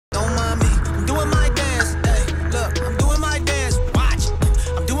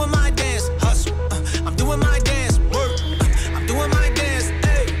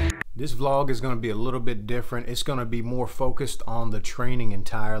This vlog is going to be a little bit different. It's going to be more focused on the training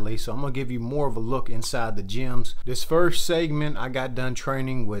entirely. So I'm going to give you more of a look inside the gyms. This first segment, I got done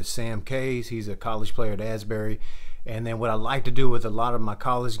training with Sam Kays. He's a college player at Asbury. And then what I like to do with a lot of my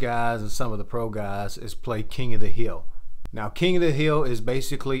college guys and some of the pro guys is play King of the Hill. Now, King of the Hill is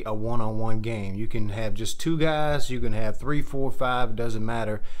basically a one-on-one game. You can have just 2 guys, you can have 3, 4, 5, it doesn't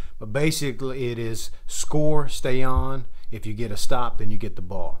matter. But basically it is score, stay on. If you get a stop, then you get the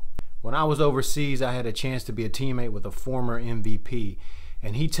ball. When I was overseas, I had a chance to be a teammate with a former MVP.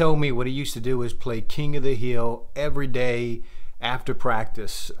 And he told me what he used to do is play King of the Hill every day after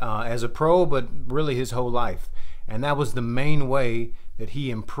practice as a pro, but really his whole life. And that was the main way that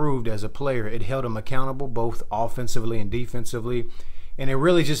he improved as a player. It held him accountable both offensively and defensively, and it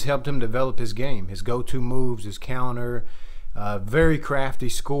really just helped him develop his game, his go-to moves, his counter, very crafty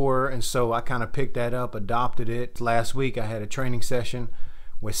scorer. And so I kind of picked that up, adopted it. Last week I had a training session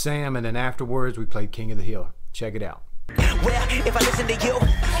with Sam, and then afterwards we played King of the Hill. Check it out. Well, if I listen to you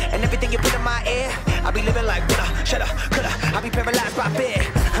and everything you put in my ear, I'll be living like woulda, shoulda, coulda. I'll be paralyzed by fear.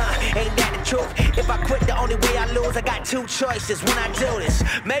 Ain't that the truth? If I quit, the only way I lose. I got 2 choices when I do this: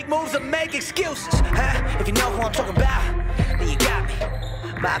 make moves or make excuses. If you know who I'm talking about, then you got me.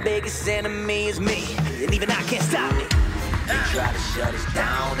 My biggest enemy is me, and even I can't stop me. They try to shut us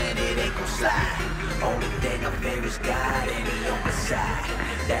down and it ain't gon' slide. Only thing I fear is God and he on my side.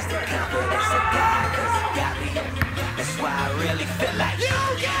 That's the confidence of God, cause he got me. That's why I really feel like you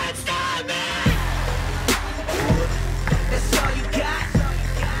can't stop me. That's all you got.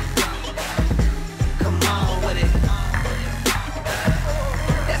 Come on with it.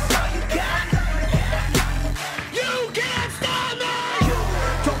 That's all you got. You can't stop me. You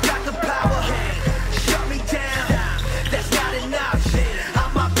don't got the power. Shut me down. That's not enough.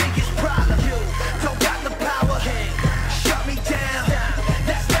 I'm my biggest problem. You don't got the power. Shut me down.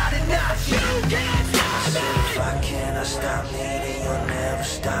 That's not enough. You can't stop me. If I cannot stop me, then you'll never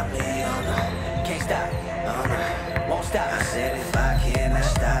stop me. Oh no, can't stop. Oh no, won't stop. I said if I cannot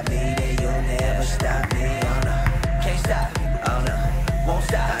stop me, then you'll never stop me. Oh no, can't stop. Oh no, won't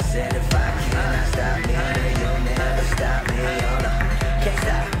stop. I said if I cannot stop me, then you'll never stop me. Oh no, can't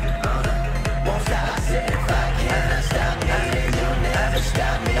stop. Oh no, won't stop. I said if I cannot stop me, then you'll never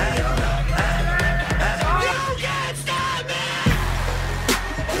stop me. Oh no, you can't stop me.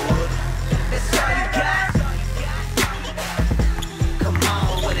 That's all you got. Come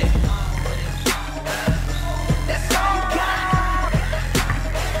on with it. That's all you got.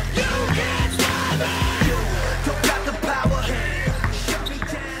 You can't stop me. You don't got the power. Shut me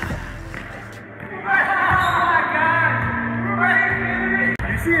down.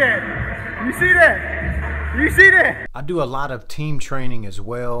 You see that? You see that? You see that? I do a lot of team training as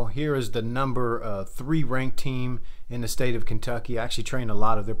well. Here is the number 3 ranked team in the state of Kentucky. I actually train a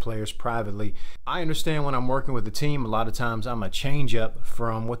lot of their players privately. I understand when I'm working with the team, a lot of times I'm a change up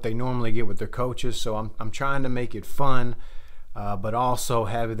from what they normally get with their coaches. So I'm trying to make it fun, but also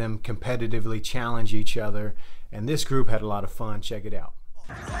having them competitively challenge each other. And this group had a lot of fun. Check it out.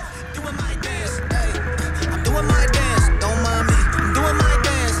 Doing my dance, ay. I'm doing my dance, don't mind me. I'm doing my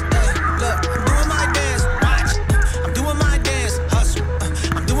dance, ay. Look, I'm doing my dance, watch. I'm doing my dance, hustle.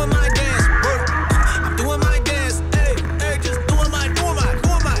 I'm doing my dance, work. I'm doing my dance, ay, ay. Just doing my dance,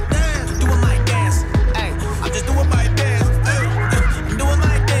 doing my dance, ay. I'm just doing my dance, ay. I'm doing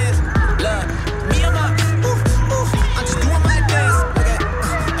my dance. Look, me and my, I'm just doing my dance, okay.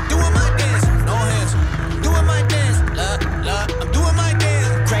 I'm doing my dance, no hands. I'm doing my dance, look, I'm doing my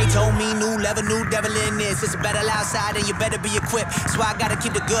dance. Craig told me new level, new devil in this. It's a battle outside and you better be equipped. So I gotta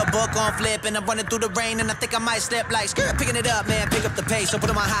keep the good book on flip. And I'm running through the rain and I think I might slip like skirt. Picking it up, man, pick up the pace. So put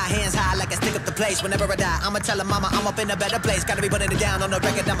on my high hands high like I stick up the place. Whenever I die, I'ma tell her mama I'm up in a better place. Gotta be putting it down on the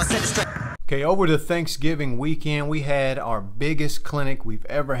record, I'ma set it straight. Okay, over the Thanksgiving weekend, we had our biggest clinic we've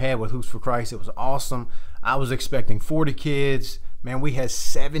ever had with Hoops for Christ. It was awesome. I was expecting 40 kids. Man, we had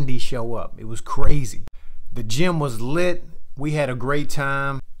 70 show up. It was crazy. The gym was lit. We had a great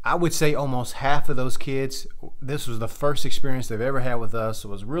time. I would say almost half of those kids, this was the first experience they've ever had with us. It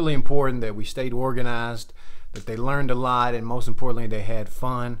was really important that we stayed organized, that they learned a lot, and most importantly, they had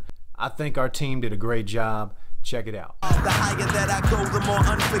fun. I think our team did a great job. Check it out. The higher that I go, the more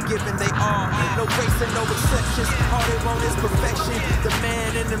unforgiving they are. No grace and no exceptions. All they want is perfection. The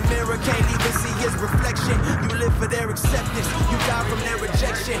man in the mirror can't even see his reflection. You live for their acceptance, you die from their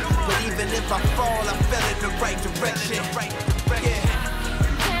rejection. But even if I fall, I fell in the right direction. Yeah.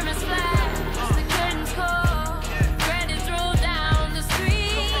 Cameras flash, the curtains call, credits roll down the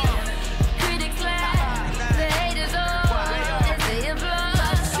street. Critics laugh, the haters all as they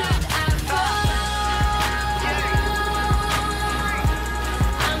applaud. Should I fall?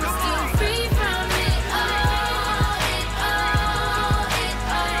 I'm still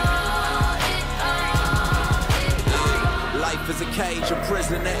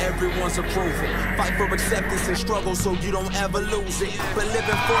losing to everyone's approval. Fight for acceptance and struggle so you don't ever lose it. But living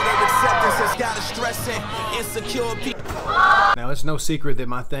for their acceptance has got us stressing. Insecure people. Now, it's no secret that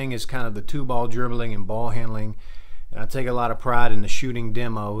my thing is kind of the 2-ball dribbling and ball handling, and I take a lot of pride in the shooting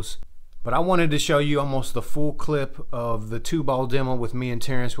demos. But I wanted to show you almost the full clip of the 2-ball demo with me and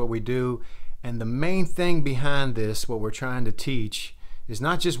Terrence, what we do. And the main thing behind this, what we're trying to teach, is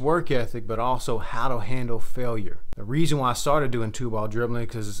not just work ethic, but also how to handle failure. The reason why I started doing 2-ball dribbling,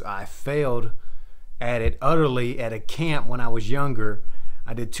 because I failed at it utterly at a camp when I was younger.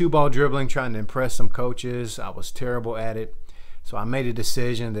 I did 2-ball dribbling trying to impress some coaches. I was terrible at it. So I made a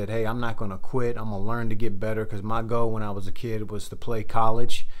decision that, hey, I'm not going to quit. I'm going to learn to get better, because my goal when I was a kid was to play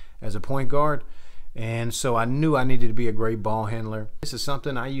college as a point guard. And so I knew I needed to be a great ball handler. This is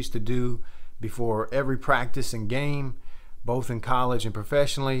something I used to do before every practice and game, both in college and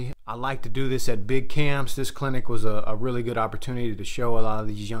professionally. I like to do this at big camps. This clinic was a really good opportunity to show a lot of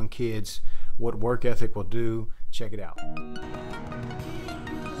these young kids what work ethic will do. Check it out.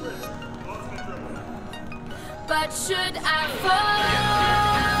 But should I fall?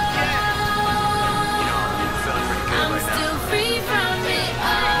 I'm still free from it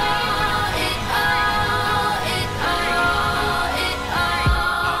all, it all, it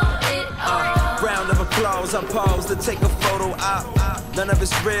all, it all. Round of applause, I pause to take a photo out. None of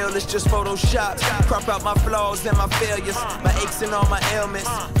it's real, it's just Photoshop. Crop out my flaws and my failures, my aches and all my ailments.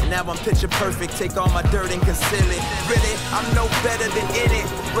 And now I'm picture perfect, take all my dirt and conceal it. Really, I'm no better than in it,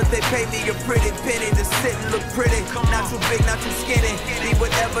 but they pay me a pretty penny to sit and look pretty. Not too big, not too skinny. Be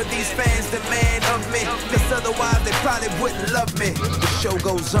whatever these fans demand of me, cause otherwise they probably wouldn't love me. The show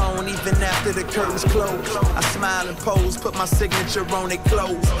goes on even after the curtains close. I smile and pose, put my signature on their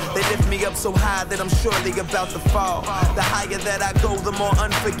clothes. They lift me up so high that I'm surely about to fall. The higher that I go, the more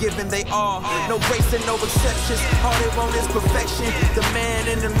unforgiving they are. No grace and no exceptions, all they want is perfection. The man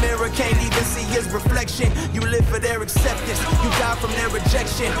in the mirror can't even see his reflection. You live for their acceptance, you die from their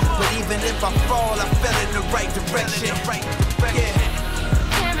rejection. But even if I fall, I fell in the right direction. Yeah.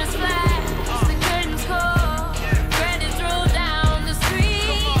 Cameras flash, the curtains call, credits roll down the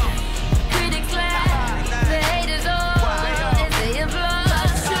street. Critics laugh, the haters all, as they applaud.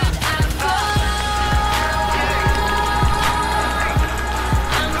 But should I fall?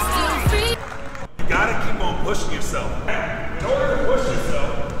 I'm still free. You gotta keep on pushing yourself. In order to push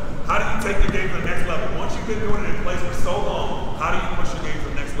yourself, how do you take your game to the next level? Once you've been doing it in place for so long, how do you push your game to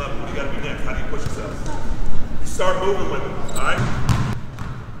the next level? What do you gotta be next? How do you push yourself? You start moving with it, alright?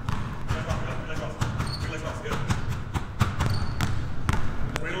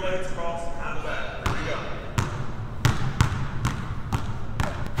 Bring the legs across, hand it back. Here we go.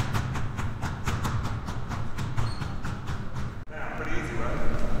 Now, pretty easy, right?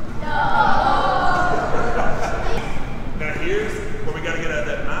 Now here's where we got to get out of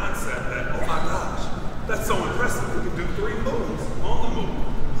that mindset that, oh my gosh, that's so impressive. We can do 3 moves on the move.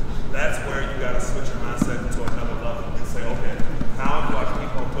 That's where you got to switch your mindset to another level and say, okay, how do I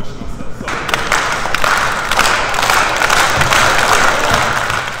keep on pushing myself? So,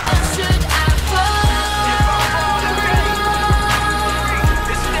 Should I fall?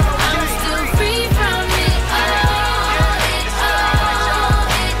 I'm still free from it all,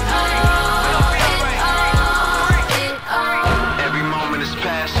 it all, it all. Every moment is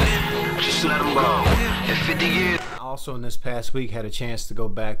passing, just let them go. In 50 years. Also, in this past week, had a chance to go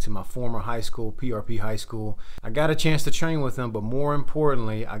back to my former high school, PRP High School. I got a chance to train with them, but more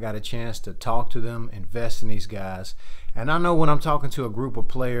importantly, I got a chance to talk to them, invest in these guys. And I know when I'm talking to a group of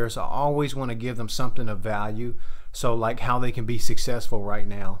players, I always want to give them something of value. So like how they can be successful right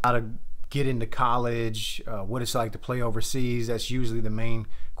now, how to get into college, what it's like to play overseas. That's usually the main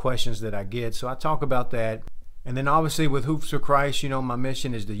questions that I get. So I talk about that. And then obviously with Hoops for Christ, you know, my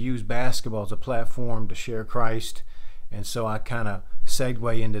mission is to use basketball as a platform to share Christ. And so I kind of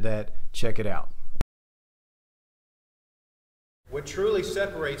segue into that. Check it out. What truly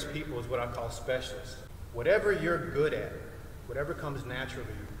separates people is what I call specialists. Whatever you're good at, whatever comes naturally,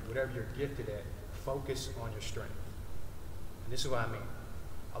 whatever you're gifted at, focus on your strength. And this is what I mean.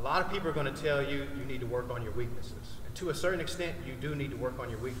 A lot of people are going to tell you you need to work on your weaknesses. And to a certain extent, you do need to work on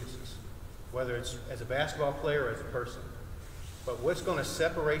your weaknesses, whether it's as a basketball player or as a person. But what's going to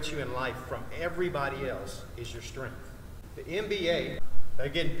separate you in life from everybody else is your strength. The NBA, they're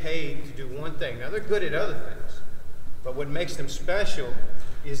getting paid to do one thing. Now, they're good at other things, but what makes them special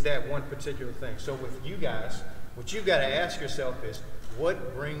is that one particular thing. So with you guys, what you've got to ask yourself is,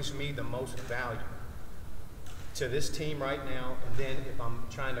 what brings me the most value to this team right now? And then if I'm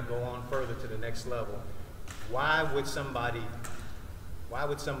trying to go on further to the next level, why would somebody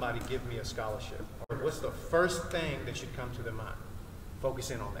give me a scholarship? Or what's the first thing that should come to their mind?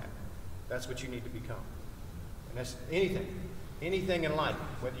 Focus in on that. That's what you need to become. And that's anything in life.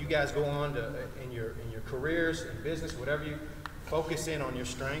 Whether you guys go on to in your careers, in business, whatever, you focus in on your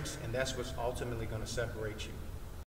strengths, and that's what's ultimately going to separate you.